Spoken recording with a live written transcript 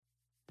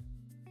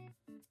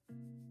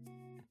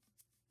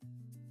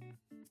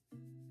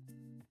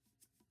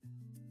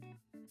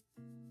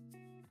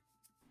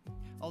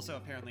Also,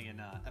 apparently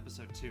in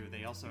episode 2,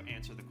 they also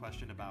answer the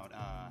question about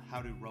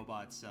how do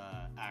robots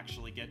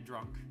actually get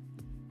drunk.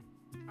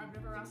 I've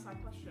never asked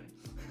that question.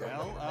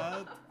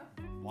 Well,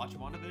 watch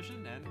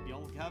WandaVision and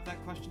you'll have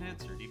that question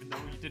answered, even though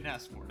you didn't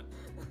ask for it.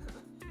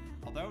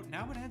 Although,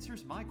 now it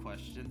answers my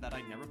question that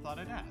I never thought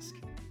I'd ask.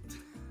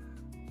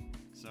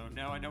 So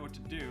now I know what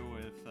to do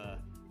if,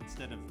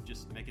 instead of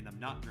just making them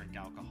not drink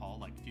alcohol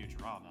like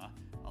Futurama,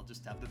 I'll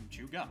just have them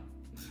chew gum.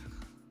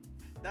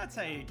 That's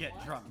how you get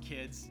drunk,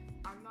 kids.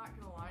 I'm not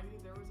gonna lie to you,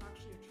 there was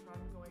actually a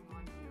trend going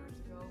on years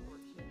ago where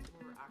kids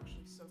were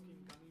actually soaking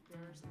gummy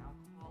bears in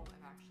alcohol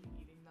and actually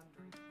eating them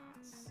during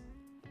class.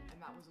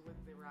 And that was a way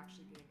that they were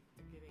actually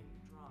getting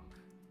drunk.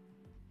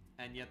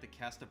 And yet the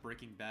cast of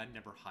Breaking Bad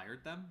never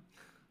hired them?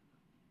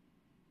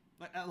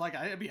 Like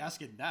I'd be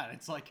asking that.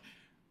 It's like,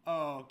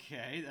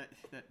 okay,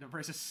 that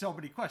raises so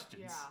many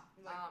questions.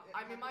 Yeah. Like,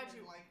 I mean, mind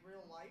you, like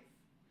real life?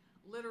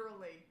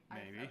 literally.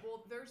 Maybe.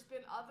 Well, there's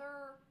been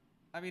other...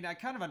 I mean, I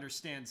kind of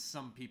understand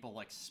some people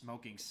like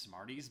smoking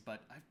Smarties,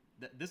 but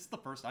this is the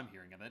first I'm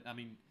hearing of it. I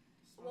mean...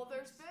 Well,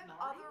 there's been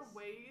other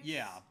ways...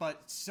 Yeah,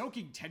 but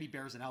soaking teddy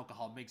bears in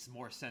alcohol makes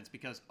more sense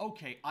because,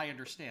 okay, I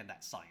understand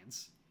that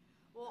science.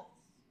 Well,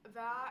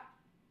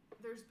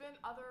 there's been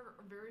other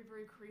very,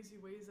 very crazy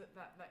ways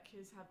that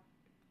kids have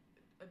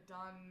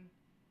done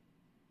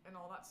and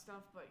all that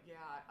stuff, but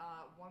yeah,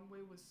 one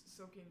way was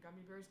soaking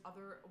gummy bears,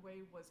 other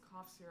way was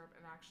cough syrup,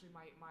 and actually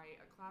my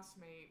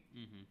classmate...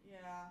 Mm-hmm.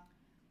 Yeah.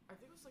 I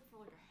think it was like for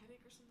like a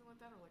headache or something like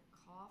that, or like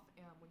cough,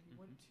 and when he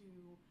went to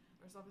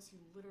his office, he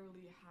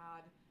literally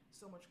had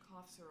so much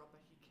cough syrup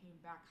that he came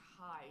back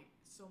high,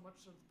 so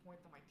much to the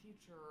point that my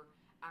teacher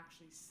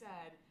actually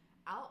said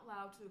out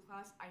loud to the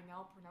class, I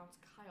now pronounce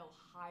Kyle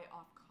high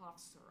off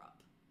cough syrup.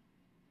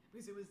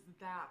 Because it was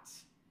that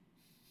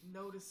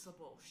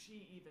noticeable.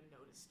 She even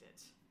noticed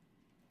it.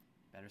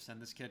 Better send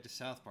this kid to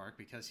South Park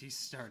because he's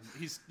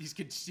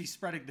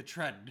spreading the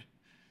trend.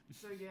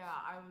 So yeah,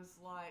 I was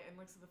like, and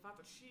like, so the fact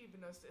that she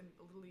even noticed it and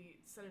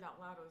literally said it out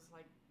loud, I was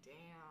like,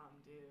 damn,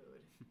 dude.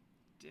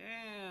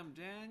 Damn,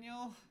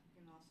 Daniel.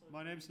 You can also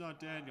My name's not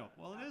Daniel.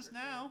 Well, it is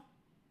now.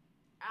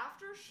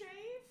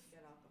 Aftershave?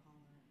 Get alcohol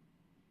in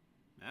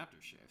it.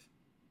 Aftershave.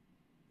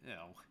 Ew.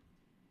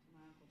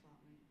 My uncle taught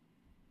me.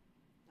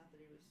 Not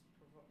that he was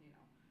what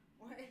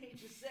he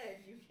just said,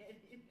 you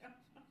know.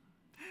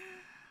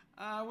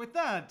 With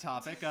that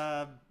topic,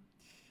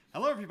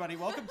 hello everybody,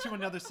 welcome to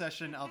another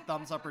session of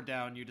Thumbs Up or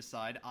Down, You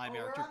Decide. I'm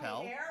Eric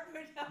Turpel.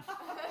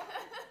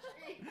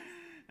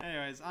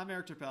 Anyways, I'm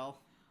Eric Turpel.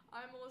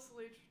 I'm Melissa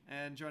Leach.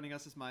 And joining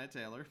us is Maya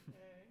Taylor.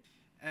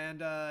 Hey. And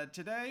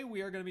today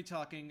we are going to be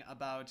talking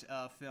about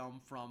a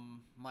film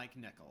from Mike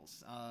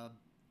Nichols.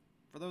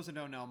 For those who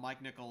don't know,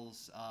 Mike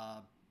Nichols,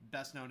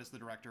 best known as the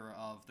director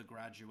of The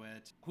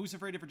Graduate, Who's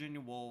Afraid of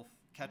Virginia Woolf,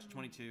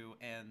 Catch-22,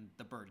 and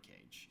The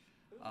Birdcage.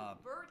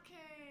 Birdcage!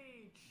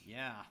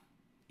 Yeah.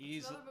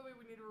 It's another movie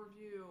we need to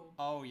review.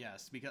 Oh,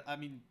 yes, because, I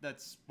mean,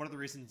 that's one of the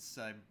reasons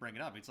I bring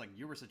it up. It's like,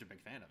 you were such a big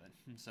fan of it,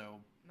 so...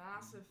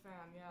 Massive fan,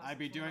 yeah. I'd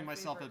be doing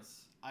myself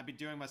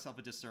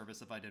a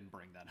disservice if I didn't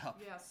bring that up.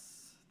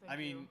 Yes, thank you. I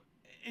mean,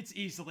 it's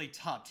easily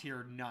top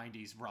tier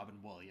 90s Robin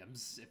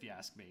Williams, if you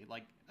ask me.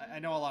 Like, I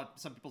know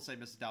some people say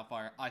Mrs.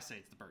 Doubtfire, I say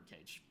it's The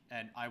Birdcage,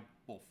 and I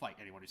will fight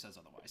anyone who says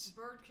otherwise.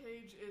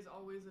 Birdcage is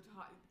always a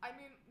top... I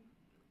mean,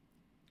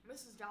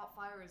 Mrs.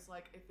 Doubtfire is,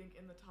 like, I think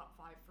in the top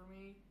 5 for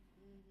me.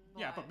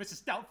 Yeah, but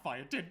Mrs.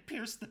 Doubtfire did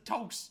pierce the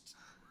toast!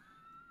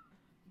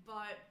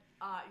 But,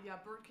 yeah,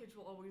 Birdcage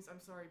will always, I'm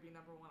sorry, be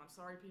number 1. I'm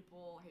sorry,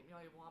 people, hate me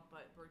all you want,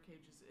 but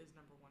Birdcage is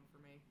number 1 for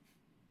me.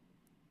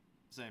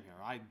 Same here.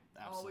 I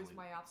absolutely... Always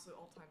my absolute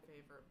all-time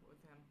favorite with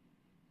him.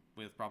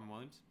 With Robin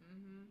Williams?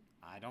 Mm-hmm.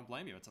 I don't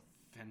blame you. It's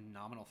a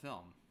phenomenal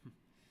film.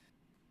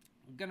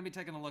 I'm going to be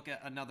taking a look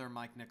at another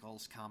Mike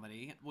Nichols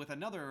comedy with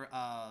another,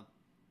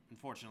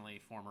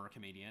 unfortunately, formerly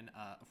comedian,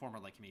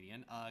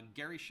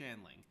 Gary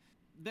Shandling.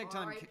 Big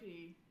time.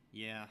 R.I.P.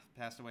 Yeah,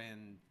 passed away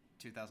in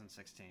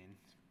 2016.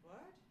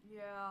 What?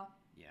 Yeah.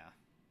 Yeah.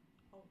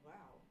 Oh, wow.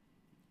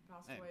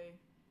 Passed Hey. away.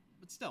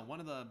 But still, one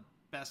of the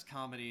best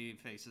comedy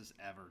faces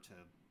ever to...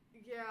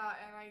 Yeah,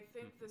 and I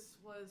think this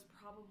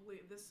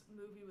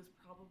movie was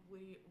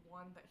probably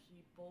one that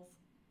he both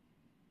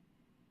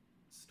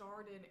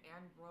starred in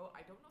and wrote.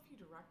 I don't know if he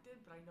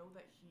directed, but I know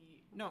that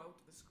he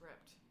wrote the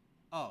script.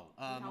 Oh,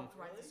 he helped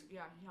write he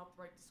helped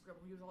write the script.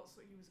 He was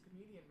a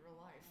comedian in real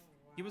life.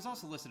 Oh, wow. he was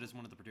also listed as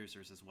one of the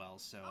producers as well,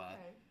 so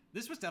Okay.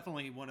 This was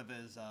definitely one of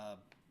his...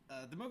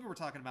 the movie we're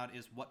talking about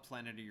is What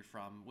Planet Are You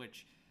From?,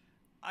 which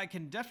I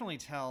can definitely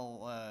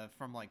tell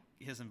from like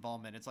his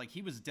involvement. It's like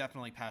he was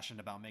definitely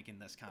passionate about making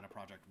this kind of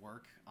project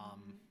work.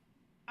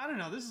 I don't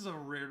know, this is a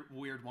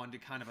weird one to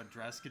kind of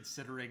address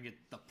considering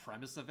the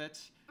premise of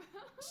it.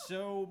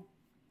 So,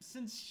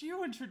 since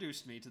you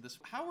introduced me to this,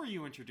 how were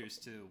you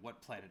introduced to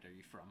What Planet Are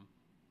You From?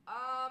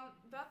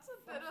 That's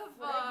a bit of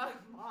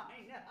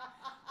mine.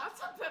 that's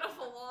a bit of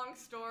a long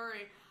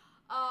story.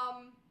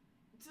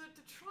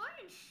 To try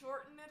and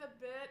shorten it a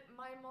bit,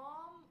 my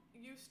mom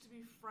used to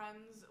be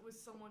friends with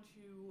someone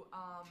who,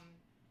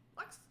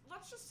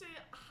 let's just say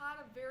had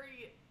a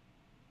very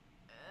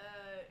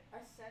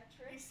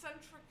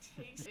eccentric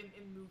taste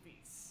in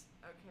movies.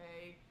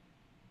 Okay,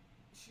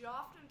 she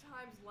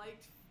oftentimes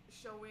liked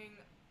showing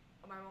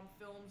my mom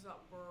films that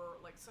were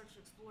like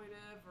sexually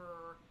exploitive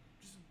or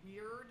just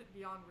weird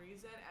beyond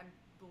reason. And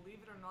believe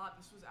it or not,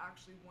 this was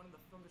actually one of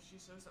the films that she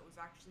shows that was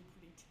actually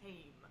pretty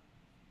tame,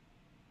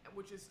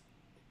 which is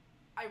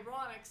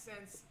ironic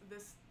since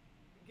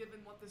given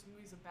what this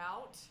movie's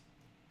about.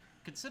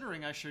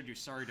 Considering I showed you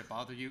Sorry to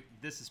Bother You,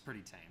 this is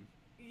pretty tame.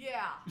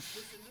 Yeah, this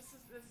is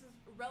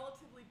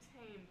relatively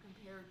tame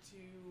compared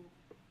to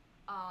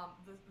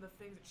the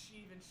things that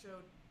she even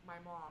showed my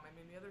mom. I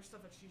mean, the other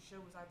stuff that she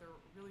showed was either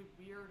really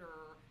weird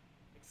or,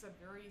 except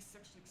very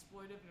sexually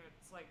exploitive, and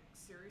it's like,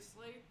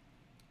 seriously.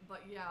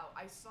 But yeah,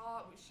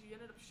 she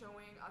ended up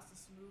showing us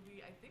this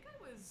movie. I think I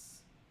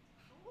was,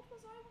 how old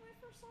was I when I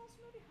first saw this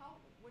movie?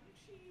 When did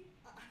she?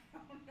 I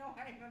don't know.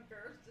 I'm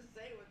embarrassed to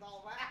say with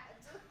all that.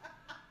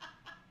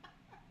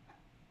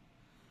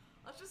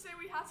 Let's just say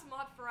we had some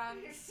odd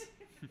friends.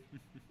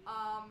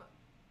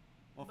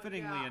 Well,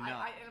 fittingly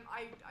enough.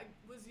 I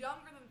was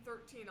younger than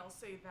 13, I'll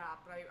say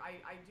that, but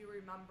I do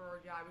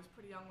remember, I was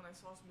pretty young when I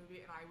saw this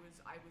movie, and I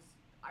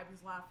was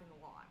laughing a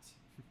lot.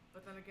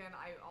 But then again,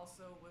 I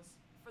also was,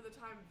 for the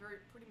time,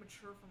 pretty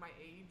mature for my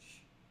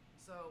age,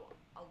 so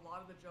a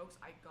lot of the jokes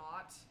I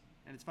got.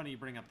 And it's funny you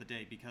bring up the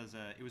date because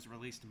it was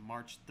released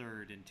March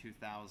 3rd in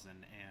 2000,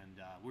 and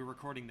we're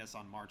recording this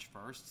on March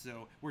 1st,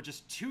 so we're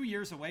just 2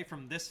 years away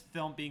from this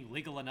film being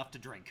legal enough to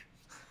drink.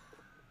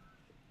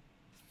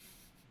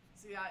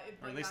 So yeah,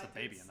 or at least the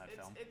baby in that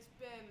film. It's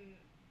been,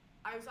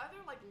 I was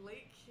either like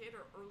late kid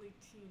or early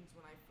teens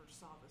when I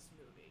first saw this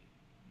movie.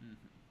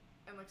 Mm-hmm.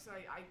 And like I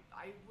said,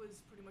 I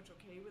was pretty much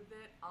okay with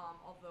it,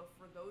 although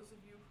for those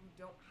of you who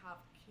don't have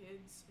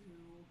kids who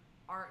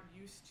aren't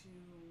used to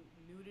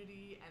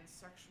nudity and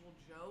sexual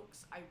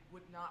jokes, I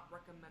would not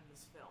recommend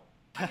this film.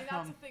 I mean,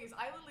 that's the thing, is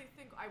I literally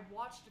think I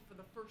watched it for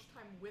the first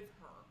time with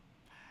her.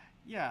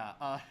 Yeah,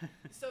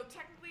 So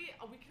technically,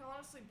 we can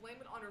honestly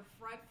blame it on her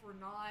friend for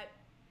not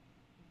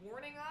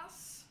warning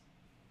us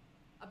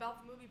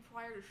about the movie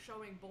prior to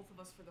showing both of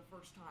us for the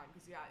first time.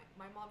 Because, yeah,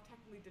 my mom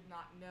technically did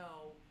not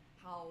know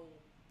how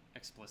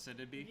explicit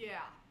it'd be?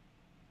 Yeah.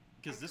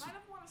 I kind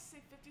of want to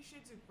say 50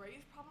 Shades of Grey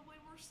is probably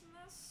worse than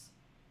this,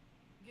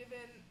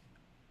 given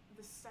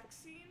the sex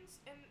scenes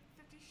in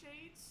 50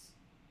 Shades.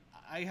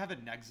 I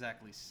haven't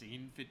exactly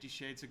seen 50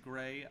 Shades of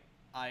Grey.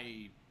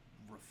 I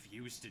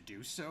refuse to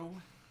do so.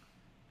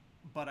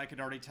 But I can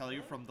already tell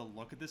you from the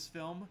look of this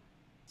film,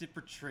 it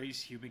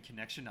portrays human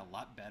connection a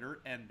lot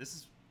better. And this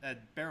is,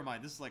 bear in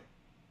mind, this is like,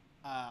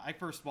 I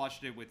first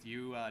watched it with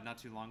you not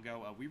too long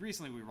ago. We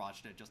recently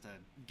rewatched it just to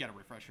get a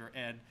refresher.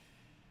 And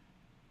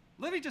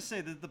let me just say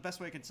that the best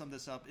way I can sum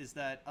this up is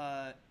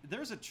that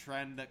there's a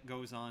trend that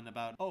goes on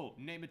about,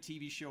 name a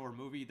TV show or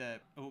movie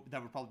that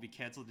would probably be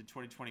canceled in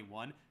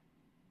 2021.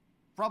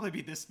 Probably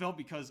be this film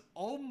because,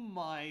 oh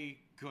my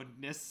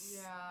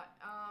goodness. Yeah,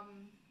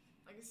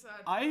 like I said...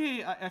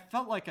 I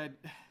felt like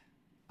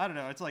I don't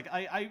know, it's like,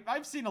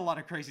 I've seen a lot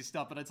of crazy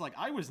stuff, but it's like,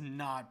 I was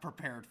not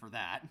prepared for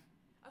that.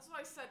 That's what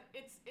I said.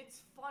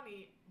 It's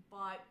funny,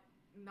 but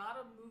not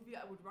a movie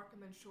I would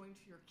recommend showing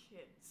to your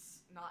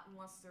kids. Not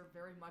unless they're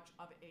very much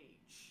of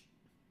age.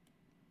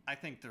 I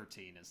think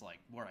 13 is like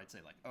where I'd say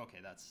like, okay,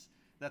 that's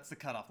the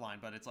cutoff line,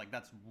 but it's like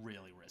that's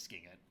really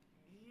risking it.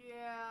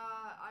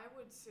 Yeah, I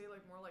would say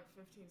like more like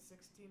 15,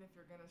 16 if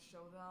you're gonna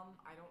show them.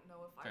 I don't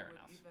know if Fair I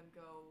would enough. even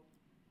go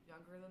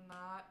younger than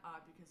that,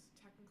 because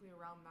technically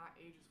around that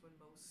age is when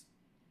most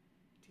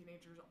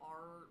teenagers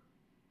are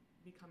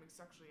becoming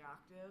sexually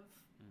active.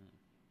 Mm.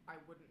 I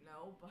wouldn't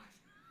know, but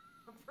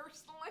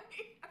personally,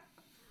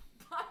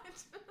 but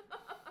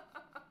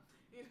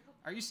you know.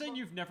 Are you saying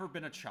you've never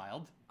been a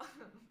child?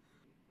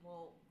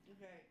 Well,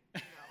 Okay.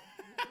 no.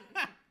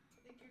 I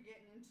think you're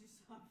getting into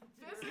something.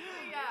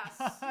 Physically, yes.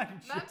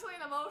 Mentally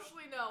and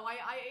emotionally, no.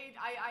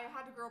 I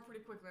had to grow up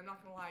pretty quickly. I'm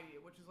not gonna lie to you,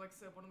 which is like I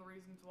said, one of the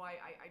reasons why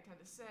I tend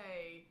to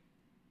say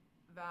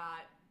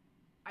that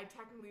I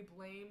technically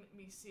blame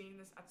me seeing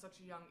this at such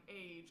a young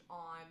age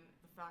on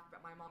the fact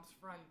that my mom's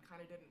friend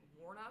kind of didn't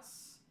warn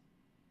us.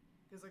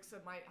 Because like I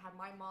said, had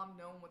my mom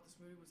known what this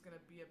movie was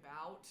gonna be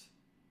about,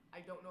 I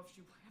don't know if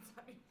she would have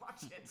let me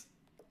watch it.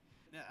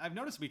 I've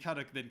noticed we kind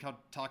of been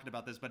talking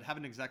about this, but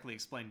haven't exactly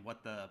explained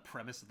what the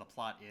premise of the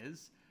plot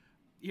is.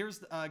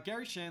 Here's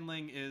Gary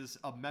Shandling is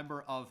a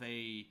member of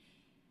a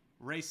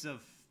race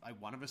of, I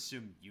want to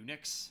assume,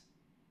 eunuchs.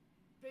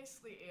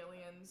 Basically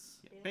aliens.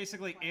 Yeah,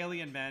 basically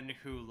alien men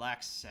who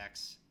lack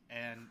sex,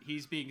 and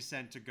he's being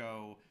sent to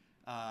go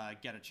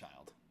get a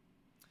child.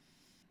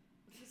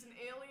 He's an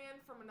alien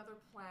from another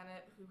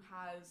planet who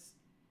has,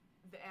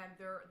 and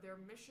their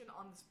mission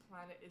on this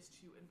planet is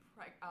to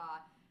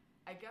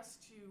I guess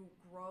to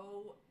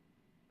grow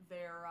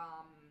their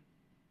I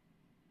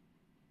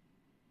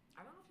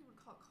don't know if you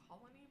would call it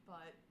colony,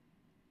 but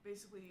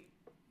basically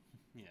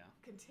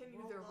continue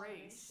World their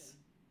domination. race.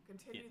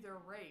 Continue their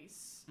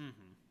race.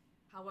 Mm-hmm.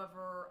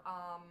 However,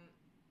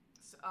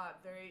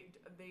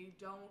 they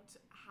don't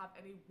have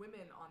any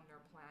women on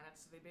their planet,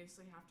 so they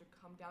basically have to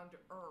come down to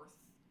Earth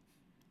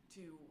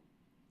to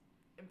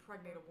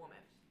impregnate a woman.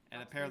 And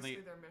That's apparently,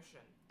 basically their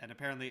mission. And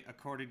apparently,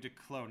 according to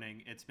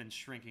cloning, it's been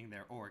shrinking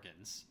their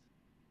organs.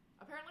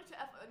 Apparently,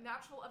 to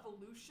natural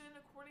evolution,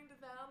 according to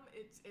them,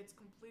 it's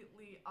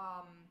completely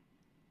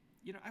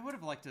You know, I would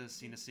have liked to have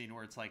seen a scene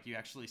where it's like you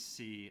actually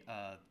see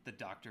the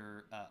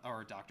doctor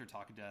or a doctor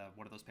talking to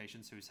one of those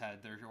patients who's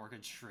had their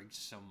organs shrink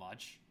so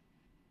much.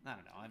 I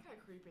don't know. Kind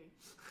of creepy.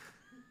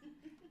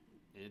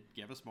 It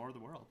gave us more of the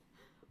world.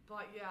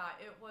 But yeah,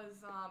 it was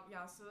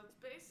so that's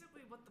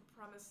basically what the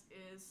premise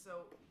is.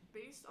 So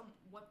based on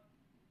what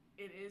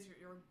it is,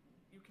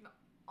 you can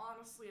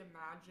honestly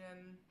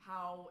imagine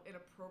how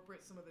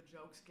inappropriate some of the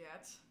jokes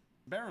get.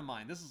 Bear in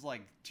mind, this is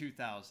like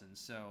 2000,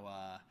 so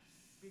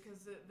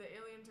because the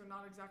aliens are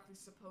not exactly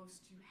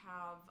supposed to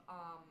have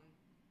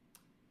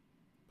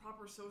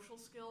proper social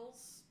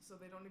skills, so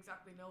they don't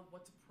exactly know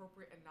what's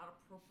appropriate and not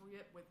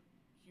appropriate with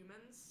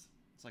humans.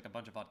 It's like a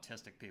bunch of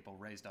autistic people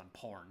raised on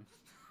porn.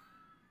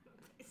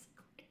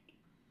 Basically.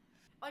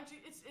 Mind you,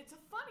 it's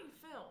a funny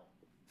film.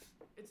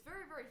 It's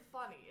very, very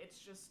funny. It's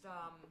just,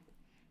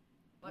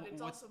 but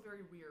it's also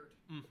very weird.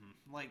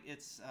 Mm-hmm. Like,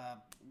 it's,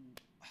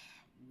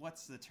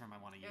 what's the term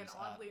I want to use? And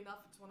oddly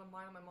enough, it's one of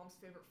mine and my mom's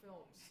favorite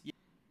films. Yeah,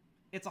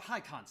 it's a high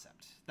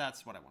concept.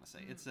 That's what I want to say.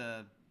 It's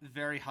a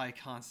very high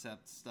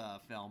concept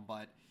film,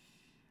 but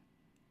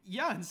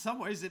yeah, in some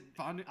ways,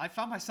 I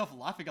found myself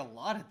laughing a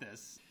lot at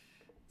this.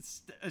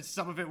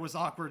 Some of it was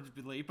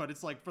awkwardly, but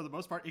it's like, for the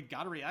most part, it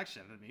got a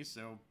reaction out of me,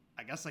 so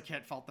I guess I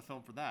can't fault the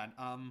film for that.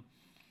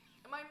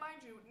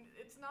 Mind you,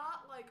 it's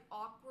not like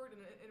awkward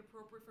and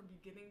inappropriate from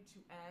beginning to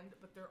end,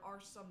 but there are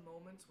some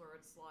moments where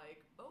it's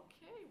like,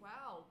 okay,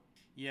 wow.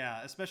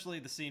 Yeah, especially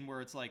the scene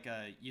where it's like,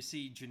 you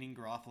see Janine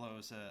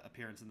Garofalo's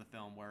appearance in the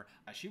film, where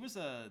she was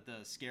the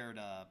scared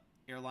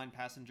airline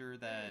passenger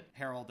that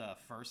Harold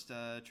first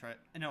tried.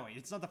 No, wait,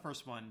 it's not the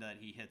first one that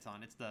he hits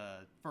on. It's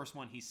the first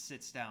one he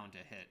sits down to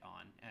hit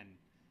on, and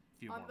a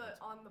few more words.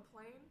 On the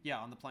plane? Yeah,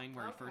 on the plane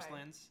where he first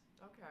lands.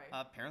 Okay.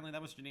 Apparently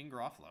that was Janine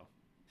Garofalo.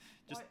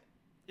 Just what?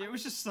 It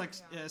was just like,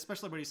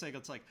 especially when he's saying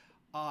it's like,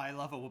 oh, I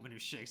love a woman who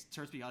shakes,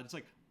 turns me on. It's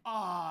like,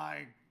 ah,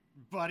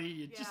 buddy,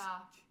 you just.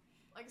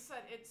 Like I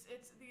said, it's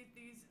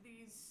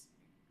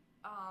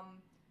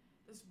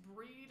this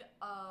breed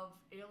of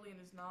alien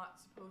is not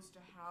supposed to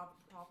have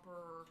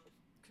proper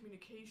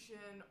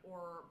communication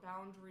or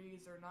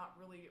boundaries. They're not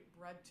really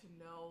bred to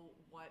know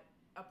what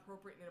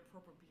appropriate and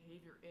inappropriate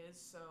behavior is.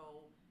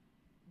 So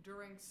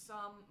during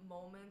some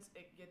moments,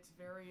 it gets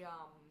very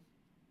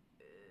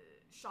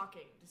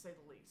shocking, to say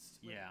the least.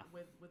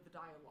 With the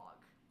dialogue.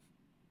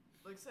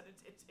 Like I said,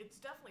 it's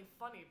definitely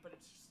funny, but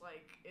it's just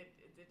like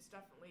it's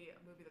definitely a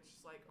movie that's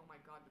just like, oh my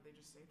god, did they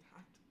just say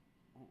that?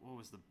 What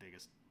was the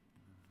biggest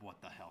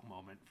what the hell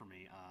moment for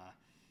me?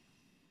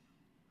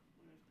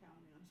 When he was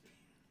pounding on his pants.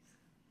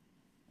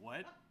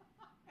 What?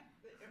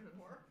 The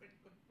airport.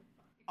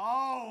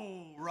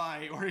 Oh,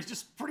 right. Or he's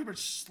just pretty much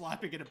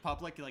slapping it in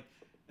public, like.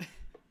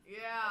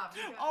 Yeah.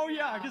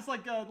 Because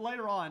like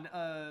later on,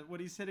 when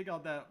he's hitting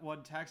on that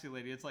one taxi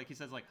lady, it's like he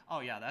says like,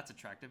 "Oh yeah, that's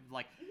attractive."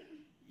 Like,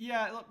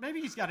 yeah, look,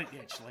 maybe he's got an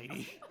itch,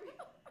 lady.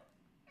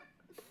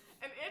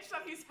 An itch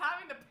that he's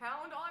having to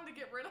pound on to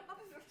get rid of.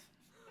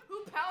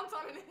 Who pounds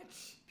on an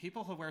itch?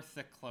 People who wear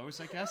thick clothes,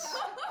 I guess.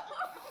 Oh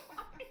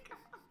my god.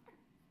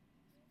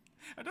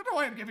 I don't know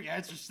why I'm giving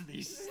answers to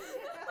these.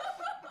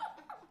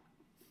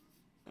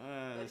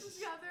 There's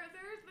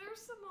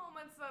some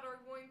moments that are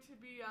going to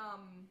be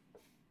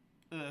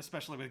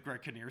especially with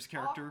Greg Kinnear's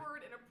character.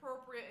 Awkward,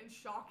 inappropriate, and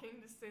shocking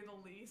to say the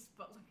least.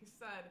 But like I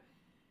said,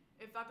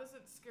 if that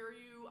doesn't scare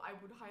you, I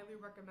would highly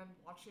recommend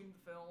watching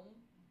the film.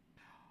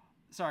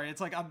 Sorry, it's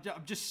like I'm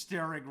just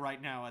staring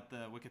right now at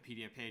the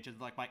Wikipedia page, and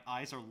like my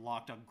eyes are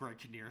locked on Greg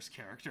Kinnear's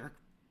character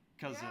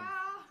because of.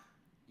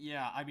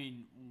 Yeah, I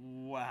mean,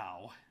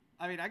 wow.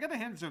 I mean, I gotta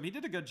hand it to him. He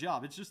did a good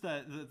job. It's just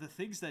that the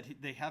things that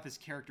they have his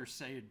character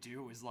say and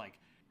do is like,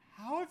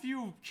 how have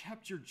you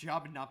kept your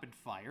job and not been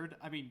fired?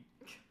 I mean.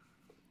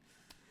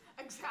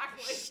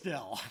 Exactly.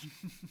 Still. And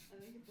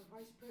then get the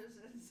vice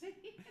presidency.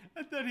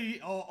 And then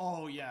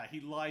he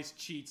lies,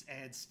 cheats,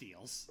 and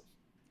steals.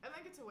 And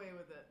then gets away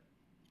with it.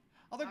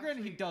 Although,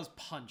 granted, he does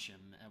punch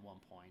him at one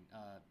point.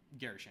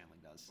 Gary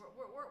Shandling does.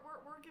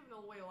 We're giving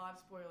away a lot of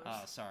spoilers.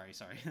 Oh, sorry.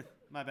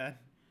 My bad.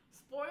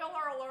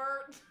 Spoiler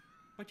alert!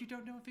 But you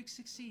don't know if he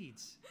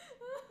succeeds.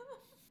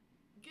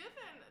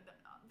 Given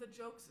the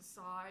jokes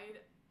aside,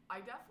 I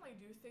definitely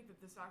do think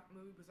that this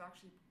movie was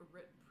actually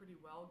written pretty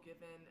well,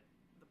 given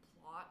the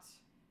plot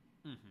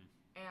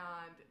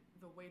and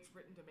the way it's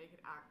written to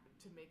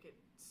make it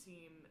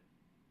seem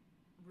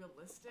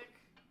realistic.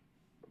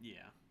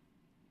 Yeah.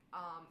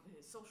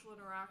 His social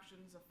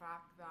interactions, the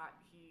fact that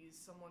he's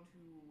someone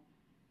who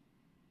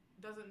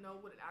doesn't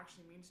know what it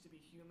actually means to be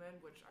human,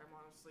 which I'm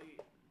honestly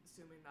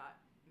assuming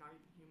that not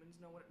even humans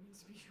know what it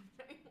means to be human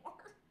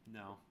anymore.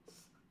 No.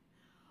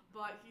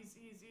 But he's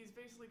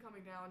basically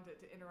coming down to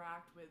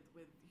interact with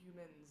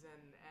humans,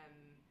 and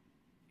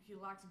he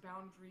lacks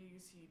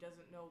boundaries. He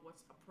doesn't know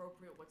what's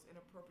appropriate, what's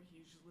inappropriate.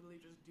 He's literally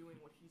just doing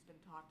what he's been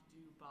taught to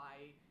do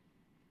by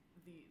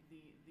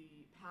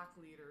the pack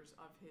leaders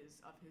of his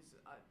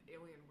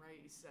alien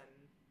race,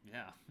 and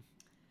Yeah.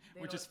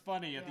 they Which don't- is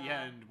funny at the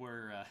yeah. end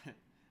where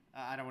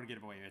I don't want to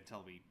get away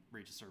until we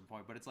reach a certain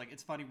point, but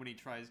it's funny when he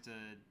tries to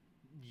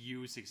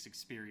use his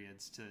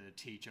experience to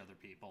teach other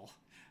people,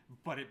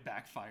 but it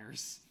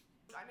backfires.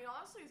 I mean,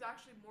 honestly, it's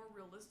actually more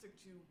realistic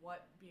to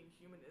what being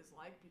human is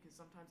like, because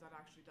sometimes that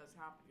actually does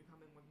happen. You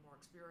come in with more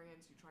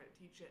experience, you try to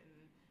teach it,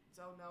 and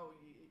so no,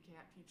 you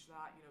can't teach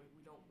that. You know,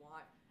 we don't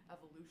want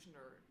evolution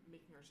or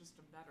making our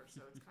system better.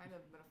 So it's kind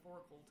of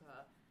metaphorical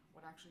to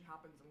what actually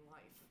happens in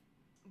life.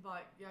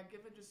 But yeah,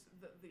 given just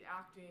the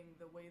acting,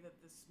 the way that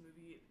this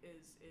movie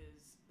is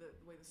the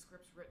way the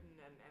script's written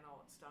and all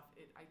that stuff,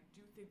 I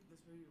do think that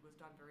this movie was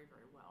done very,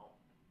 very well.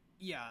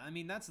 Yeah, I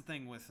mean, that's the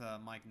thing with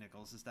Mike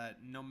Nichols, is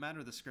that no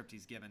matter the script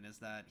he's given, is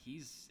that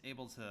he's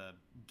able to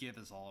give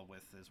his all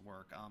with his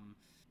work.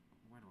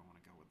 Where do I want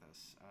to go with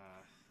this?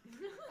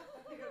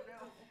 I don't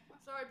know.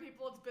 Sorry,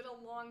 people, it's been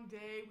a long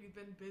day. We've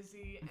been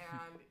busy,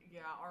 and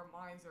yeah, our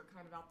minds are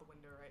kind of out the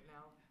window right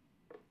now.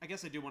 I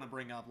guess I do want to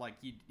bring up, like,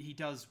 he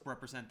does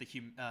represent the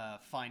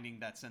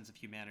finding that sense of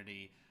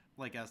humanity,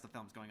 like, as the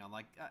film's going on.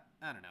 Like,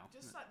 I don't know.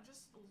 Just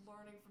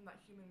learning from that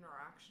human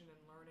interaction and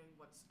learning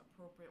what's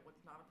appropriate,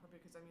 what's not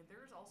appropriate. Because I mean,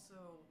 there's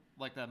also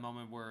Like that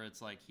moment where it's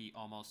like he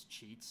almost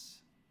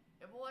cheats.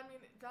 well, I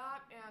mean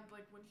that, and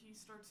like when he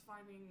starts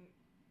finding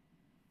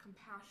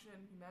compassion,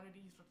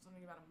 humanity, he starts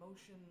learning about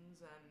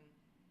emotions, and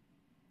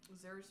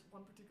there's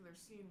one particular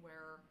scene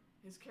where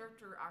his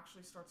character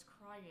actually starts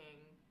crying,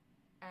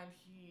 and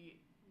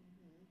he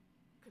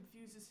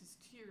confuses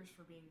his tears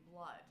for being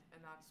blood,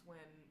 and that's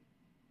when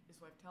his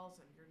wife tells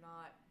him, "You're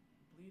not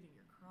bleeding,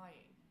 you're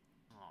crying."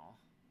 Aw.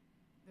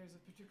 There's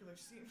a particular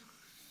scene.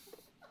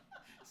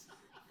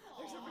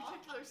 There's a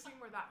particular scene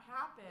where that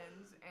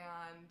happens,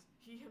 and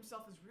he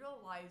himself is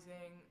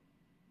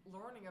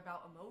learning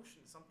about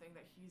emotion, something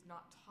that he's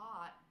not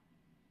taught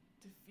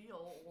to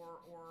feel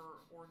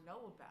or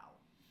know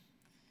about.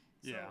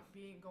 So Yeah.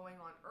 going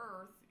on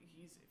Earth,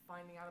 he's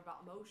finding out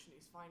about emotion.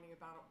 He's finding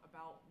about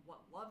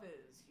what love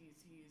is.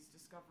 He's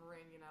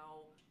discovering, you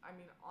know. I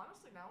mean,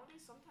 honestly,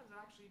 nowadays sometimes it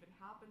actually even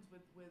happens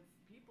with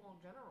people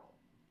in general.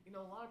 You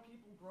know, a lot of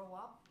people grow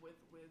up with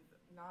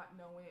not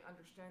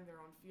understanding their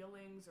own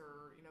feelings,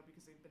 or you know,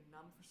 because they've been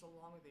numb for so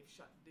long, or they've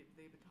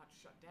been taught to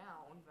shut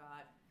down.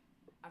 That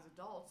as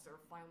adults, they're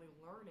finally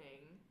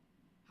learning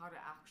how to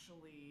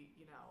actually,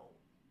 you know,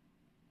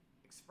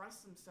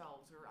 express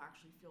themselves or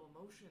actually feel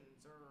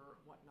emotions or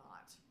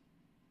whatnot.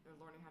 They're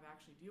learning how to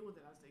actually deal with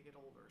it as they get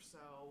older.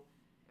 So,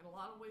 in a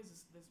lot of ways,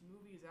 this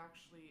movie is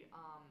actually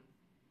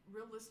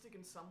realistic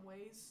in some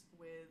ways,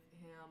 with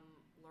him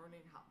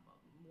learning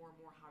more and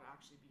more how to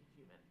actually be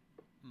human.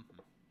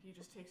 Mm-hmm. He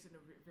just takes it in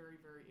a very,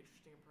 very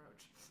interesting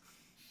approach.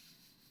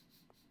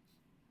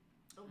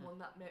 And one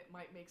that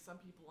might make some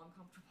people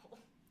uncomfortable.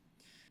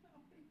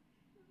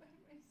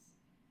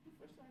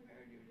 First time I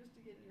married you just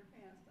to get in your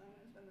pants. Now I'm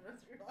gonna spend the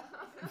rest of your life.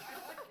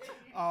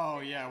 Oh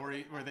yeah,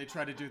 where they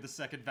try to do the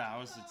second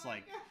vows. It's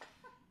like,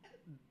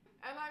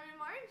 And I mean,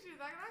 mind you,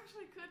 that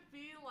actually could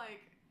be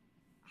like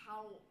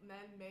how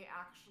men may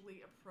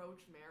actually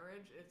approach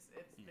marriage. It's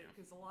Yeah.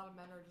 because a lot of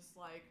men are just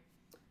like,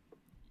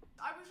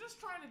 I was just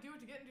trying to do it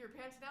to get into your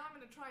pants. Now I'm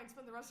going to try and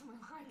spend the rest of my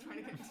life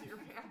trying to get into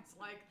your pants.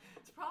 Like,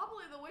 it's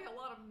probably the way a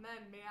lot of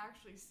men may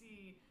actually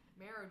see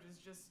marriage, is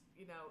just,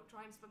 you know,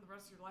 try and spend the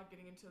rest of your life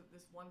getting into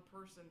this one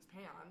person's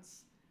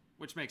pants.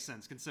 which makes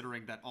sense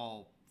considering that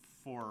all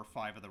 4 or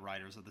 5 of the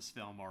writers of this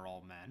film are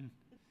all men.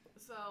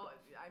 So,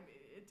 I mean,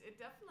 it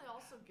definitely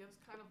also gives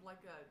kind of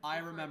like a... I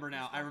remember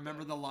now. I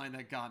remember the perspective. line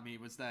that got me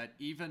was that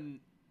even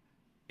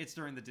it's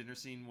during the dinner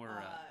scene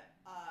where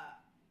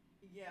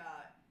Yeah,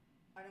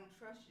 I don't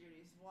trust you. And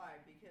he says, why?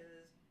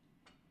 Because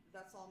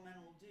that's all men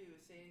will do,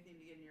 say anything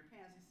to get in your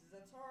pants. He says,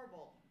 that's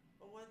horrible.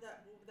 But what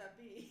would that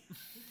be?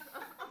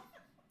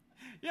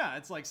 yeah,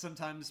 it's like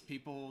sometimes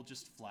people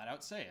just flat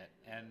out say it,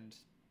 and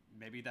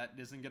maybe that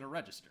isn't gonna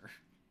register.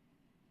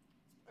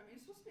 I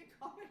mean, it's supposed to be a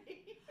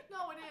comedy.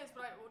 No, it is,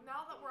 but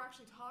now that we're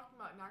actually talking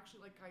about it and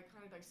actually like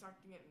kind of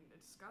dissecting it and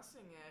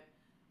discussing it,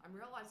 I'm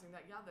realizing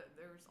that that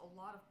there's a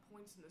lot of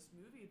points in this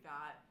movie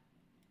that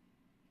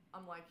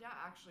I'm like, yeah,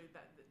 actually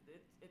that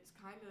it's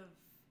kind of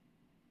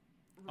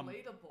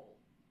relatable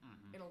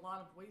in a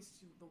lot of ways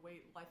to the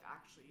way life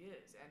actually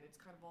is, and it's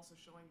kind of also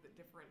showing the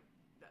different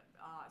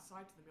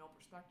side to the male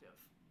perspective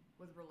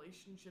with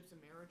relationships and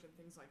marriage and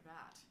things like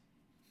that.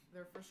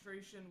 Their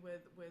frustration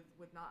with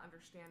not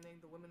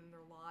understanding the women in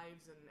their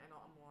lives, and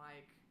I'm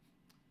like,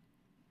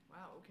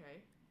 wow,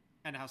 okay.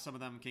 And how some of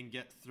them can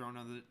get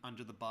thrown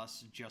under the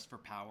bus just for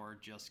power,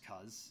 just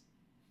cause.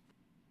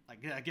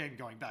 Like, again,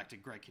 going back to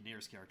Greg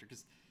Kinnear's character,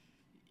 because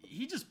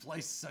he just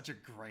plays such a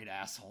great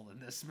asshole in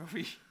this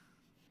movie.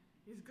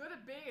 He's good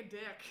at being a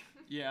dick.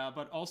 Yeah,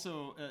 but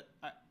also,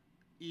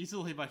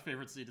 easily my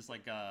favorite scene is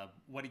like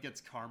when he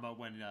gets karma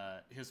when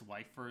his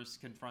wife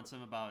first confronts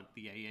him about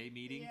the AA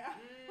meeting. Yeah.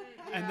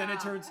 And then it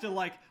turns to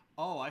like,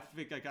 oh, I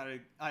think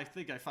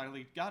I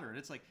finally got her. And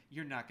it's like,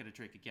 you're not going to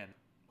drink again.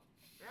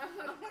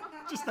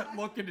 Just that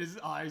look in his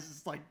eyes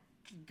is like,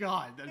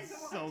 God, that's And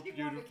so he wanted to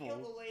beautiful. kill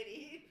the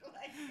lady.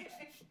 Like,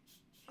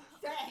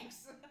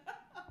 thanks.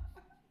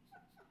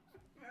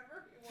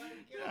 Remember? He wanted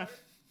to kill Yeah. her.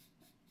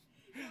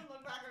 He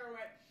looked back at her and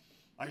went,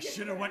 I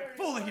should have went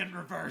fully in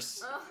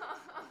reverse.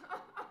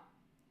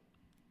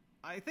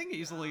 I think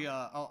easily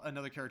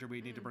another character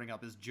we need to bring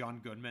up is John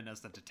Goodman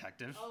as the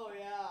detective. oh,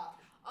 yeah.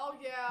 Oh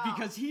yeah.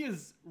 Because he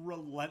is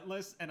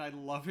relentless, and I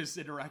love his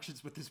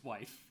interactions with his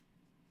wife.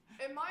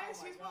 in my eyes,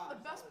 Oh my he's one of the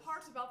gosh, best that was-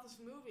 parts about this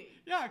movie.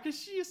 Yeah, because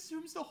she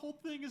assumes the whole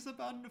thing is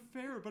about an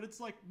affair, but it's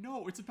like,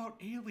 no, it's about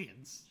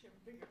aliens. She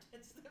have bigger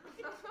tits than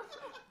me.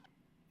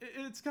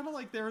 It's kind of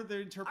like their I'm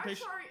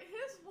interpretation. sorry,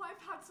 his wife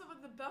had some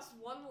of the best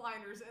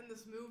one-liners in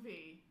this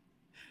movie.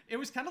 It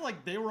was kind of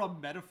like they were a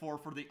metaphor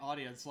for the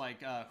audience,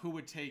 like who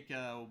would take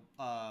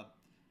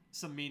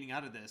some meaning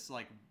out of this.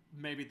 Like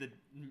maybe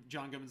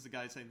John Goodman's the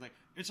guy saying like,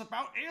 it's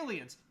about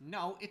aliens.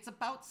 No, it's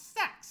about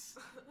sex.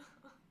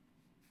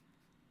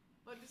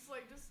 But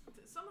just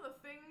some of the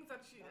things that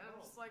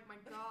I'm just like, my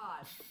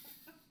God.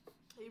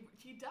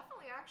 He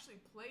definitely actually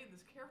played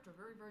this character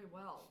very, very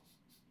well.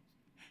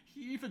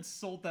 He even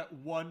sold that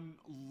one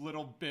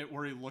little bit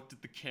where he looked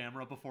at the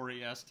camera before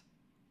he asked,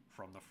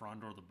 from the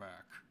front or the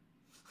back.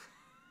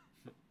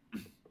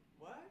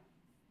 What?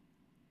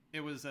 It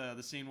was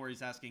the scene where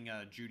he's asking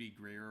Judy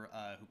Greer,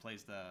 who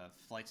plays the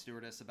flight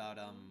stewardess, about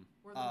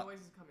Where the noise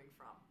is coming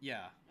from.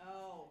 yeah,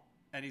 Oh.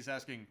 and he's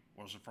asking,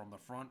 was it from the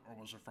front or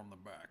was it from the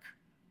back?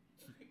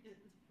 From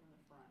the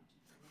front.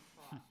 From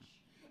the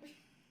crotch.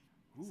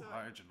 Who So-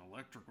 hides an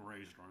electric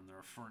razor in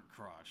their front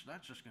crotch?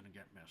 That's just gonna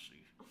get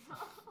messy.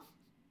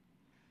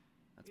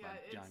 That's Yeah, by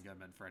John it's-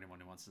 Goodman for anyone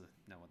who wants to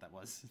know what that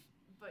was.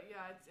 But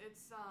yeah,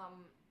 it's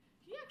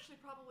he actually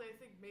probably, I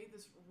think, made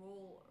this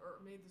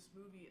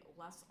movie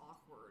less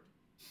awkward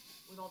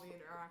with all the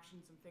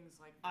interactions and things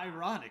like that.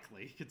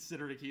 Ironically,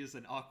 considering he is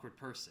an awkward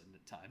person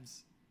at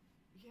times,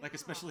 like Yeah.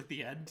 especially at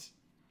the end.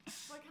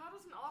 Like, how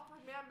does an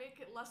awkward man make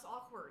it less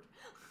awkward?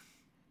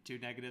 Two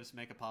negatives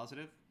make a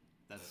positive.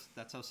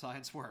 That's how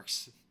science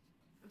works.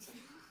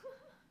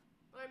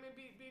 I mean,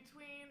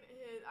 between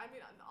his, I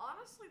mean,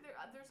 honestly,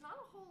 there's not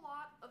a whole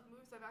lot of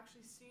movies I've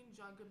actually seen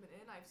John Goodman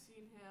in. I've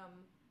seen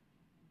him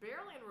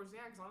barely in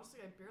Roseanne, because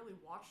honestly, I barely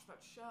watched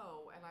that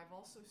show, and I've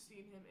also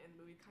seen him in the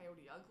movie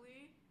Coyote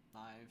Ugly.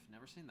 I've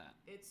never seen that.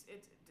 It's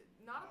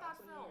not a bad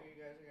That's film. movie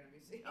you guys are gonna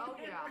be seeing. Oh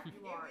yeah,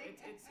 you are.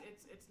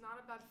 It's not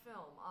a bad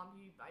film.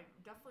 I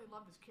definitely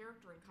loved his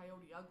character in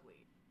Coyote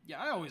Ugly. Yeah,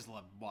 I always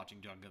love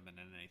watching John Goodman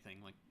in anything.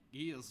 Like,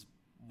 he is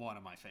one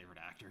of my favorite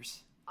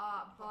actors.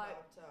 How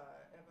But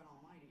about Evan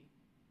Almighty?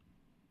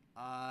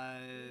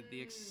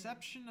 The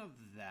exception of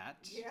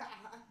that. Yeah.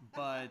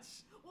 But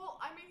well,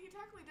 I mean, he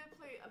technically did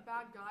play a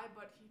bad guy,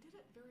 but he did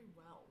it very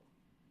well.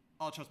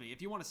 oh, trust me,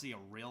 if you want to see a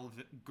real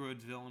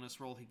good villainous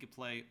role he could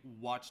play,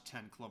 watch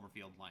 10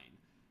 Cloverfield Lane.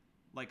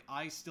 Like,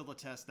 I still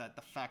attest that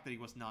the fact that he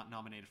was not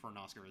nominated for an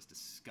Oscar is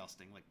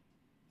disgusting. Like,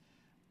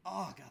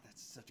 oh god,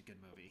 that's such a good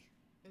movie.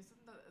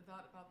 Isn't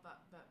that about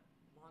that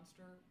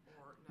monster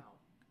or no?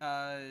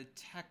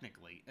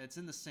 Technically, it's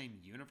in the same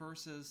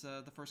universe as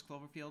the first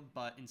Cloverfield,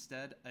 but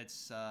instead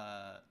it's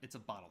a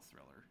bottle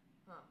thriller.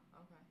 Huh.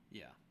 Okay.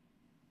 Yeah,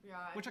 Yeah.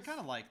 which I kind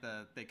of like.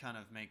 They kind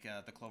of make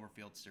the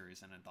Cloverfield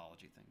series an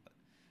anthology thing,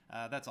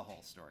 but that's a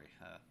whole story.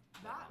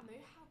 That, and they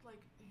had like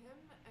him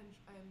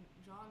and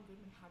John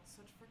Goodman had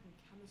such freaking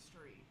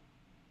chemistry.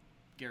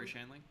 Gary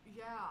Shandling.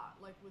 Yeah,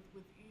 like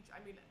with each.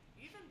 I mean,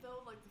 even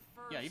though like the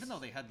first. Yeah, even though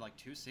they had like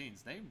 2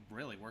 scenes, they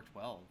really worked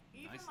well.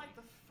 Even nicely. like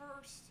the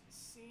first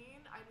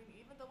scene, I mean,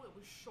 even though it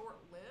was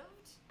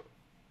short-lived,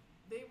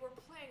 they were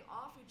playing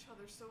off each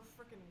other so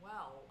freaking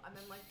well. And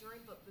then like during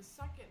the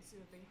second scene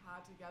that they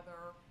had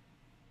together,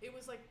 it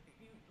was like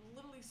you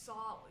literally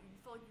saw, you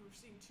felt like you were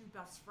seeing two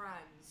best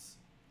friends.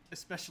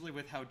 Especially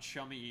with how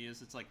chummy he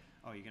is, it's like,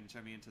 oh, you gonna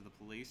turn me into the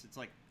police? It's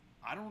like,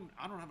 I don't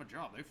have a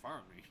job. They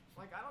fired me.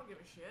 Like, I don't give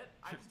a shit.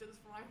 I just did this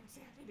for my own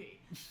sanity.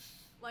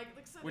 Like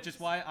I said, Which it's is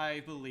just- why I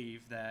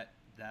believe that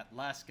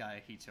last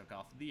guy he took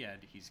off at the end,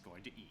 he's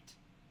going to eat.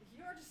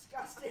 You're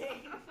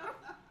disgusting.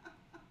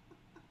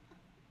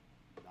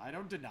 I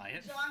don't deny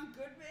it. John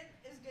Goodman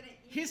is gonna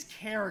eat. His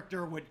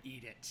character would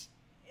eat it.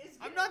 is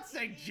I'm gonna not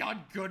saying eat-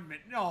 John Goodman.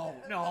 No.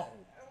 Oh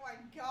my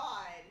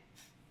god.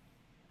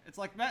 It's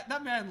like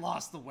that man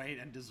lost the weight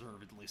and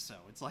deservedly so.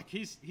 It's like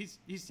he's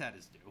had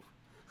his due.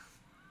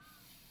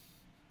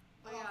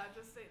 But yeah,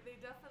 just they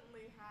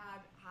definitely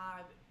had.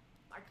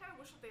 I kind of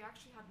wish that they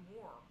actually had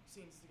more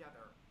scenes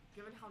together,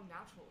 given how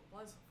natural it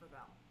was for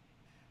them.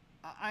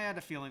 I had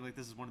a feeling like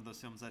this is one of those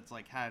films that's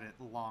like had it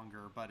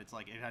longer, but it's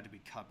like it had to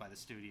be cut by the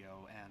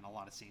studio, and a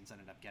lot of scenes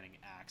ended up getting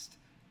axed.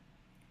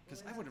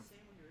 Because I would have. Same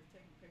when you were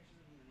taking pictures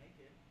of them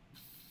naked.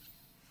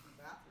 In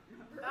the bathroom,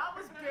 remember? That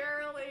was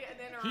barely an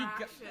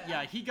interaction.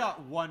 He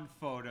got one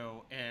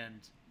photo, and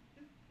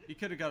he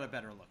could have got a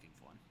better looking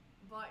one.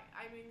 But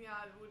I mean,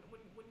 yeah,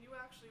 when you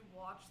actually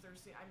watch their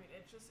scene, I mean,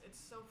 it's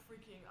so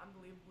freaking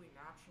unbelievably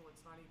natural.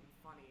 It's not even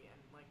funny,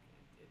 and like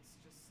it's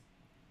just.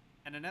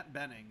 And Annette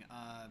Bening,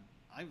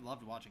 I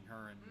loved watching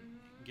her and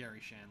Mhm.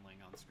 Gary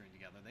Shandling on screen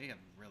together. They have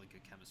really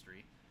good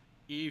chemistry.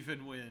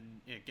 Even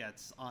when it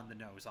gets on the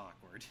nose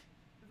awkward.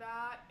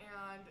 That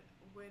and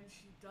when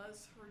she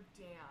does her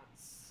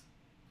dance.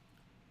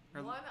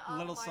 Her One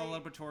little of my,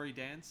 celebratory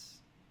dance.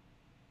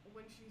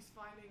 when she's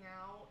finding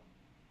out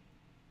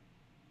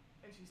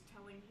and she's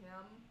telling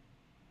him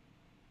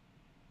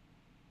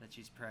That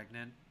she's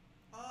pregnant.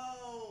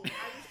 Oh. I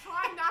was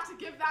trying not to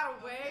give that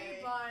away,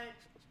 Okay.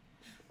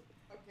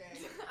 but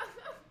Okay.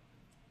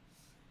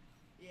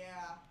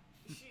 Yeah.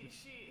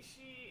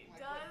 she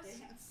Like what does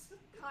dance?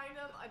 kind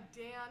of a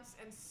dance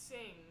and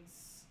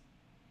sings.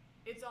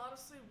 It's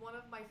honestly one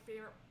of my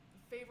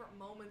favorite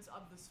moments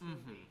of this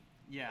movie.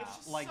 Yeah, It's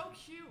just like so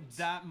cute.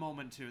 that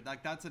moment too.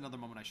 Like that's another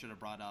moment I should have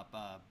brought up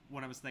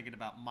when I was thinking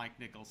about Mike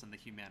Nichols and the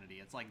humanity.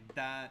 It's like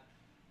that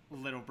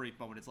little brief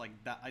moment. It's like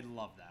that. I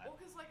love that. Well,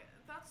 because like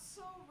that's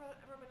so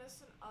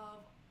reminiscent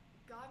of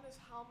God knows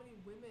how many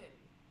women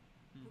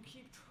who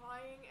keep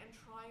trying and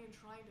trying and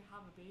trying to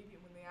have a baby,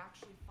 and when they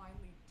actually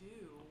finally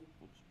do,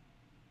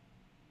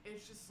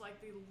 it's just like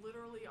they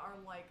literally are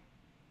like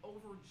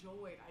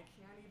overjoyed. I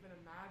can't even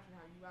imagine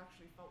how you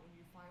actually felt when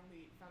you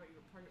finally found out you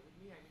were pregnant with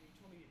me. I mean, you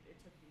told me it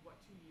took you, what,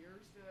 2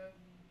 years to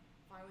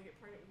finally get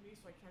pregnant with me,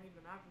 so I can't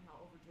even imagine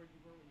how overjoyed you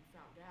were when you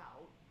found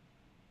out.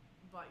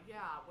 But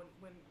yeah,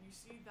 when you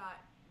see that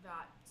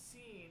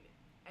scene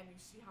and you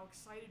see how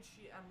excited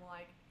she, and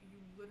like, you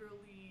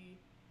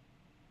literally,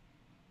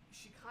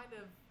 she kind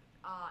of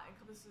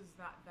encompasses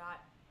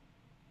that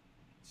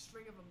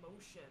string of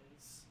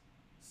emotions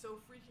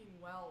so freaking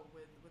well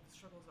with the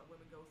struggles that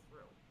women go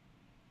through.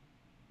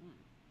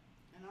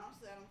 And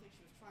honestly, I don't think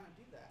she was trying to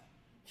do that.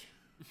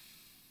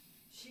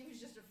 She was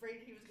just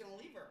afraid he was going to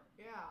leave her.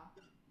 Yeah.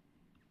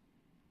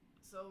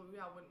 So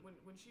yeah,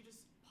 when she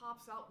just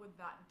pops out with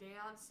that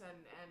dance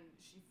and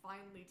she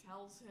finally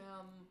tells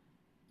him,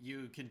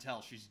 You can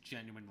tell she's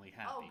genuinely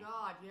happy. oh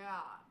God,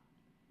 yeah.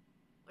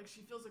 Like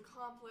she feels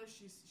accomplished.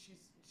 She's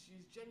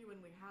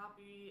genuinely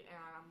happy,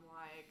 and I'm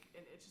like,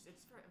 and it's a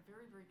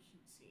very very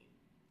cute scene.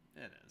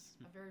 It is.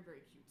 A very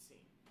very cute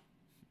scene.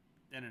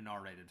 In an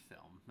R-rated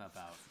film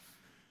about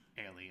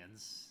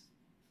aliens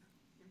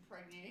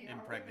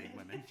Impregnating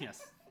women.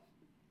 Yes.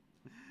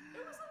 It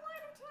was a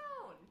lighter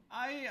tone.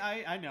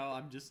 I know.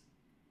 I'm just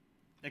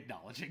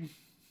acknowledging.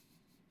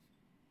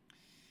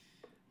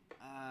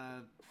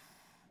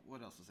 What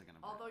else was I gonna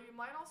bring? Although you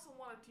might also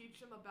want to teach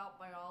him about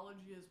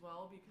biology as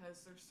well,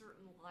 because there's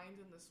certain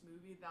lines in this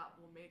movie that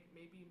will make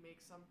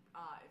some,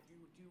 if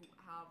you do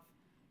have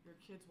your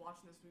kids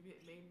watching this movie,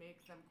 it may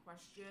make them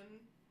question,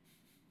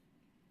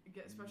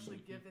 especially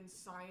given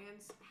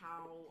science,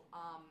 how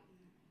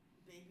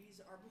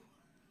babies are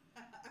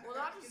well,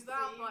 not just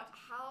that, but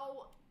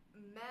how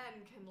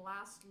men can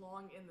last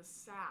long in the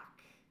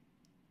sack.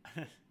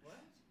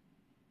 What?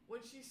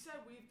 When she said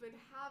we've been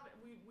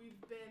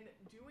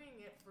doing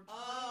it for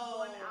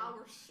 21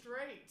 hours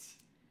straight.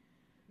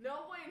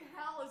 No way in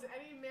hell is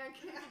any man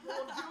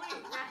capable of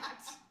doing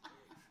that.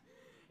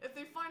 If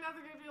they find out,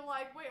 they're gonna be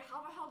like, wait,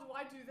 how the hell do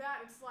I do that?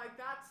 It's like,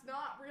 that's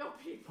not real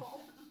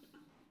people.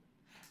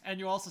 And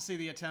you also see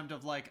the attempt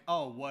of like,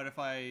 oh, what if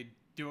I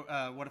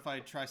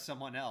try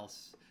someone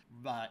else?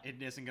 But it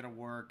isn't gonna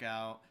work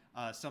out.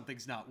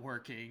 Something's not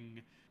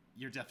working.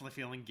 You're definitely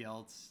feeling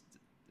guilt.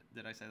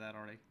 Did I say that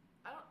already?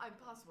 I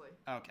possibly.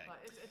 Okay.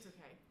 But it's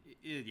okay.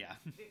 Yeah.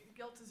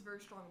 Guilt is a very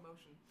strong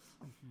emotion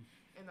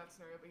in that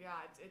scenario. But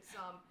yeah, it's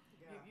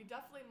you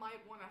definitely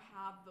might want to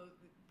have those.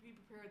 Be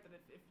prepared that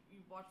if you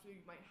watch the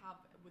movie, you might have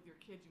with your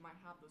kids, you might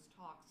have those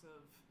talks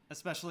of.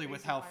 Especially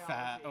with how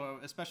fast,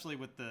 especially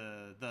with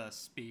the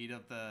speed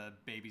of the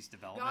baby's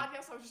development. God,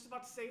 yes, I was just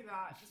about to say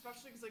that.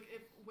 Especially because like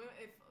if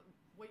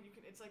what you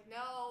can, it's like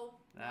no.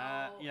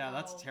 Yeah, no.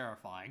 that's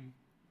terrifying.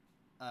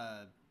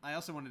 I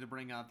also wanted to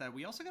bring up that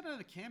we also got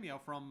a cameo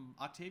from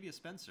Octavia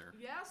Spencer.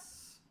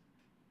 Yes.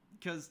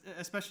 Because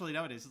especially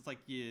nowadays, it's like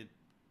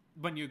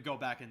when you go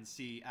back and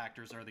see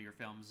actors' earlier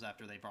films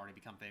after they've already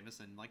become famous,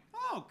 and like,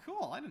 oh,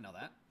 cool, I didn't know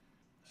that.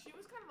 She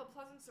was kind of a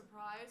pleasant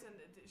surprise, and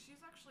she's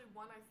actually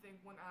one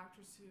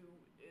actress who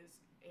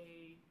is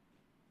a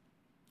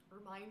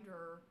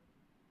reminder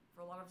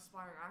for a lot of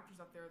aspiring actors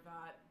out there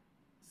that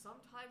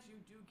sometimes you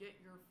do get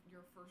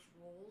your first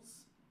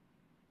roles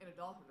in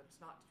adulthood, but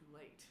it's not too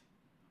late.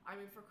 I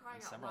mean, for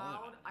crying out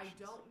loud, I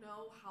don't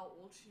know how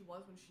old she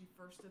was when she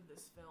first did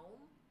this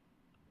film.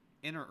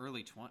 In her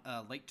late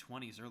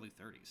 20s, early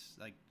 30s.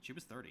 Like, she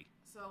was 30.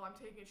 So I'm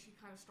taking it she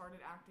kind of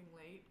started acting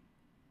late.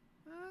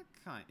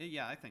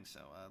 Yeah, I think so.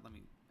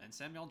 And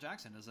Samuel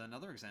Jackson is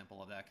another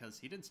example of that, because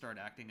he didn't start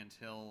acting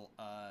until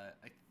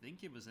I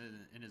think it was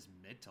in his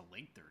mid to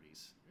late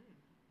 30s.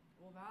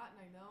 Well, that,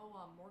 and I know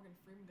Morgan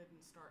Freeman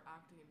didn't start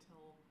acting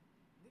until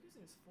I think he was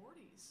in his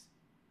 40s.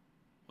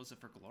 Was it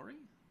for Glory?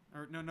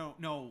 Or no,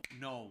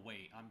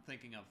 wait. I'm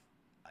thinking of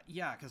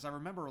yeah, because I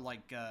remember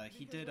like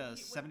he did a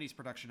 70s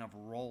production of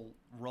Roll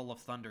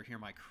of Thunder,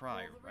 Hear My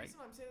Cry, well, the right?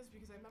 reason I'm saying this is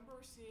because I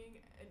remember seeing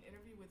an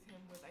interview with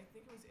him with, I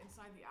think it was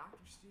Inside the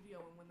Actors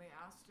Studio, and when they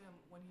asked him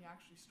when he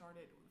actually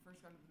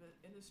first got into the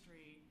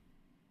industry,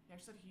 he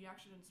actually said he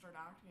actually didn't start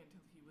acting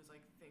until he was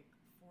like, I think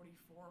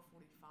 44 or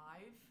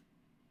 45.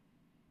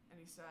 and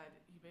he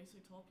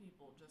basically told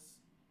people, just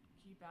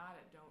keep at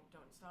it, don't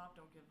stop,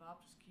 don't give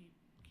up, just keep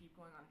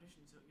going on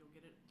auditions. You'll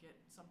get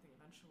something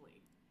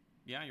eventually.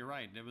 Yeah, you're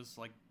right. It was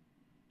like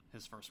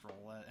his first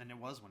role, and it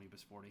was when he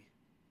was 40.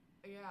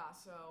 Yeah,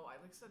 so like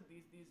I said,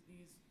 these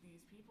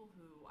people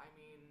who, I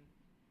mean,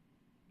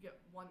 get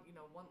one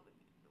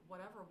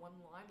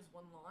line is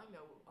one line,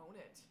 own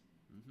it,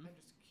 and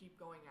just keep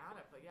going at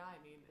it. But yeah, I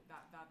mean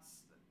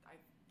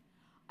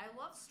I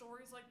love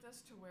stories like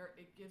this to where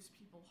it gives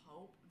people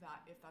hope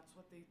that if that's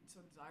what they so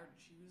desire to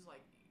choose,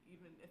 like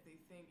even if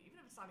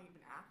it's not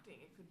even acting,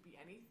 it could be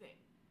anything.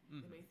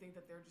 They may think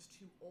that they're just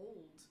too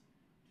old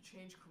to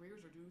change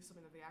careers or do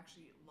something that they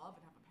actually love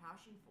and have a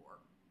passion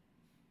for.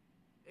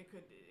 It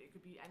could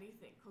be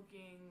anything,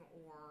 cooking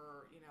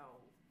or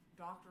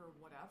doctor or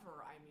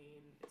whatever. I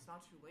mean, it's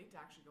not too late to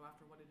actually go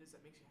after what it is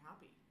that makes you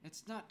happy.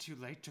 It's not too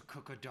late to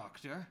cook a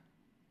doctor.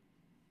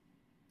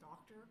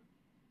 Doctor?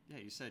 Yeah,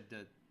 you said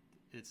that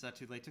it's not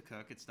too late to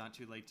cook. It's not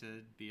too late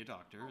to be a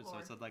doctor. Oh, so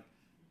Lord. it's like,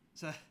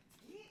 so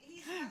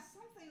He has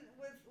something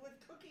with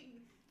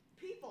cooking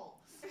people.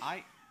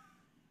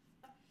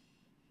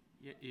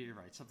 You're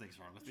right. Something's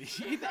wrong with me.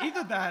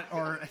 Either that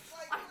or Like,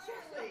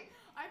 literally.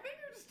 I think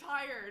you're just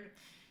tired.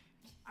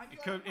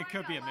 it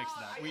could be a mix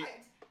of that.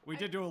 We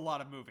did do a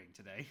lot of moving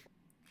today.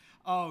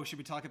 Oh, should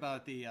we talk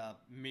about the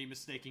me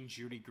mistaking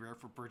Judy Greer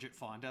for Bridget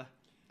Fonda?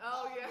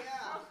 Oh yeah.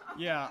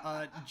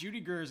 Yeah, Judy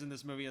Greer is in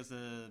this movie as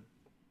a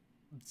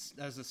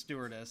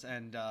stewardess,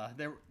 and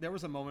there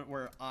was a moment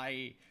where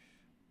I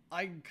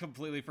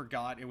completely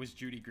forgot it was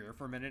Judy Greer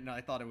for a minute, and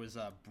I thought it was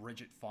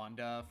Bridget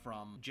Fonda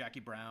from Jackie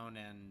Brown,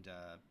 and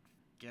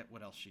get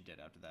what else she did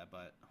after that.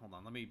 But hold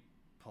on, let me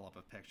pull up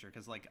a picture,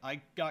 because like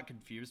I got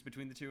confused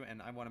between the two,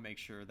 and I want to make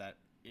sure that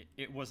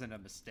it wasn't a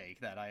mistake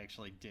that I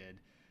actually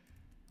did.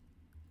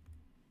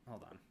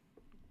 Hold on.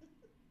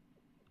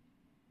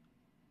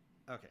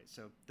 Okay,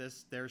 so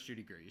there's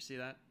Judy Greer. You see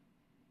that?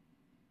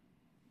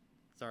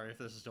 Sorry if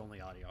this is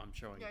only audio. I'm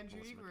showing. Yeah,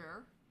 Judy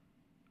Greer.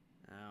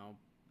 Now,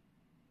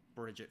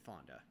 Bridget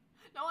Fonda.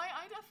 No,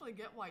 I definitely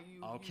get why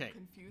you Okay.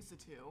 confuse the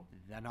two.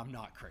 Then I'm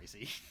not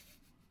crazy.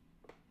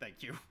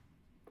 Thank you.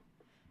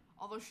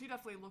 Although she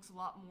definitely looks a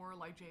lot more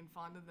like Jane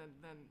Fonda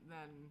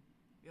than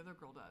the other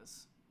girl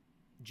does.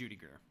 Judy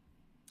Greer.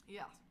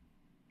 Yeah.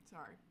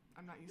 Sorry,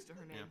 I'm not used to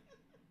her name. Yeah.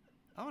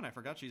 Oh, and I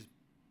forgot she's...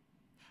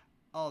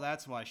 Oh,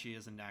 that's why she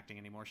isn't acting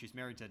anymore. She's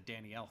married to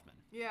Danny Elfman.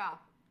 Yeah.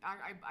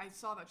 I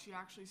saw that she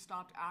actually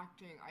stopped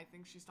acting. I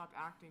think she stopped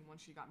acting when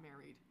she got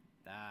married.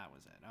 That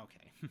was it.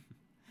 Okay.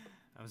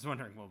 I was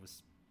wondering what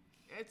was...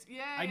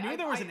 I knew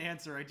there was an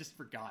answer. I just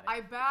forgot it.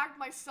 I bagged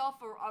myself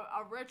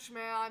a rich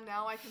man.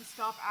 Now I can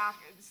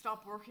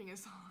stop working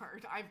as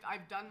hard.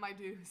 I've done my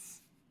dues.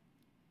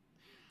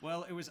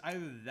 Well, it was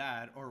either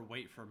that or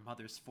wait for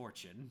Mother's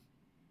Fortune.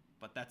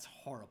 But that's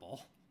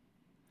horrible.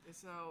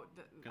 So,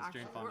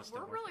 Jane Fonda's still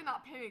we're really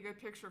not painting a good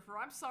picture for her.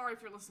 I'm sorry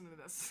if you're listening to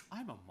this.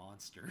 I'm a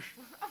monster.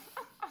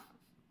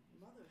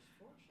 Mother's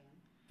Fortune.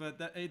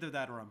 But either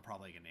that or I'm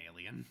probably an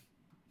alien.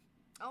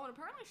 Oh, and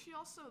apparently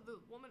the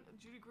woman,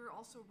 Judy Greer,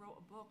 also wrote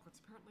a book that's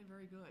apparently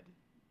very good.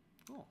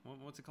 Cool.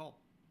 What's it called?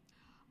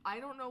 I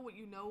don't know what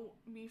you know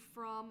me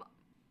from.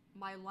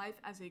 My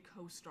Life as a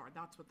Co-Star.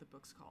 That's what the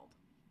book's called.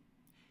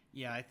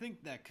 Yeah, I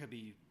think that could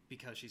be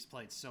because she's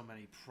played so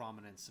many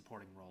prominent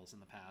supporting roles in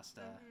the past.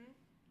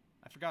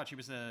 I forgot she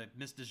was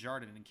Miss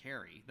Desjardins in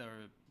Carrie.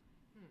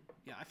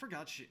 Yeah, I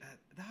forgot she.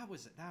 That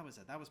was it. That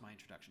was my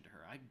introduction to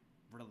her. I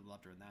really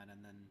loved her in that,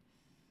 and then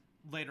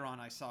later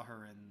on I saw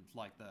her in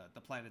like the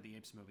Planet of the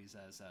Apes movies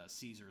as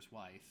Caesar's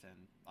wife,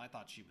 and I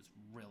thought she was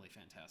really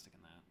fantastic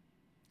in that.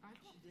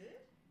 She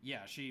did?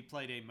 Yeah, she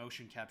played a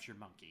motion capture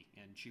monkey,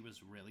 and she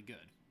was really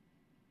good.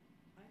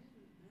 I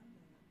didn't know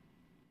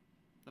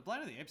that. The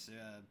Planet of the Apes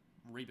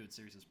reboot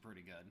series is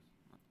pretty good.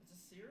 It's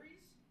a series?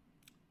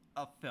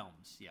 Of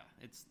films, yeah.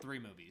 It's 3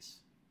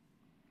 movies.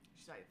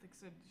 I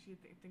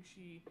think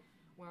she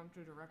went on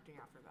to directing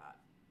after that.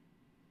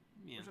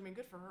 Yeah. Which, I mean,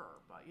 good for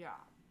her, but yeah.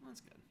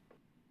 That's good.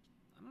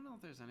 I don't know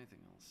if there's anything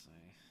else to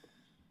say.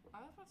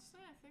 I was about to say,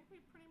 I think we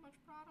pretty much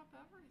brought up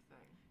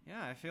everything.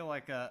 Yeah, I feel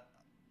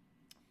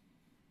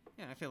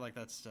like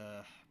that's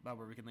about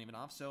where we can leave it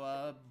off.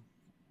 So,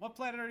 what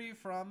planet are you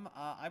from?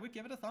 I would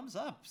give it a thumbs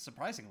up,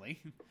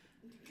 surprisingly.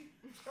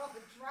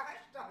 Probably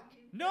trash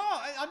talking. No,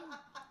 I'm...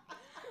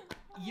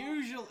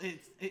 Usually,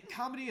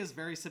 comedy is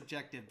very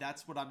subjective.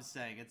 That's what I'm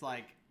saying. It's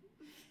like,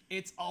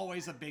 it's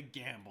always a big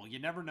gamble. You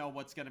never know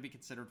what's going to be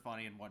considered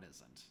funny and what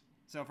isn't.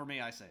 So for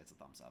me, I say it's a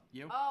thumbs up.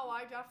 You? Oh,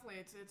 I definitely.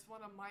 It's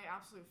one of my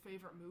absolute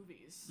favorite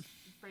movies,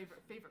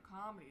 favorite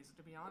comedies.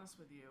 To be honest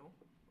with you,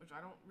 which I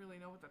don't really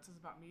know what that says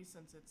about me,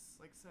 since it's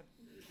like I said,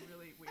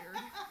 really weird.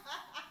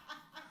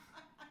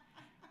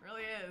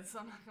 Really is.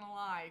 I'm not gonna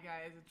lie,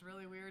 guys. It's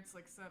really weird. It's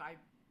like I said, I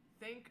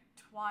think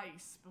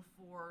twice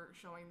before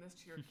showing this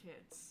to your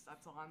kids.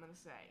 That's all I'm gonna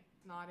say.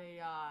 It's not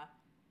a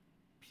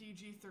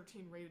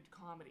PG-13 rated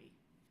comedy.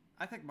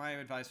 I think my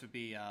advice would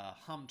be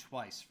hum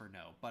twice for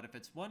no. But if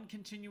it's one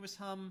continuous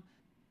hum...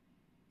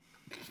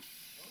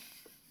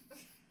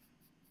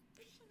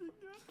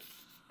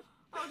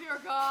 Oh, Oh dear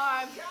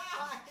God.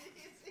 God.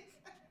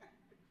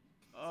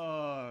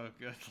 Oh,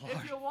 good lord.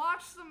 If you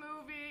watch the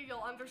movie, you'll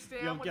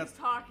understand You'll what get- he's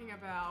talking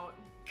about.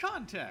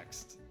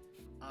 Context.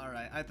 All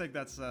right, I think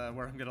that's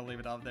where I'm gonna leave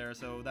it off there.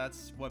 So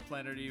that's What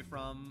Planet Are You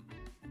From?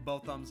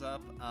 Both thumbs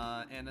up.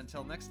 And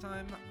until next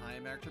time, I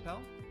am Eric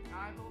Chappelle,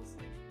 I will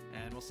sleep.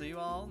 and we'll see you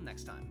all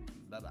next time.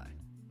 Bye bye.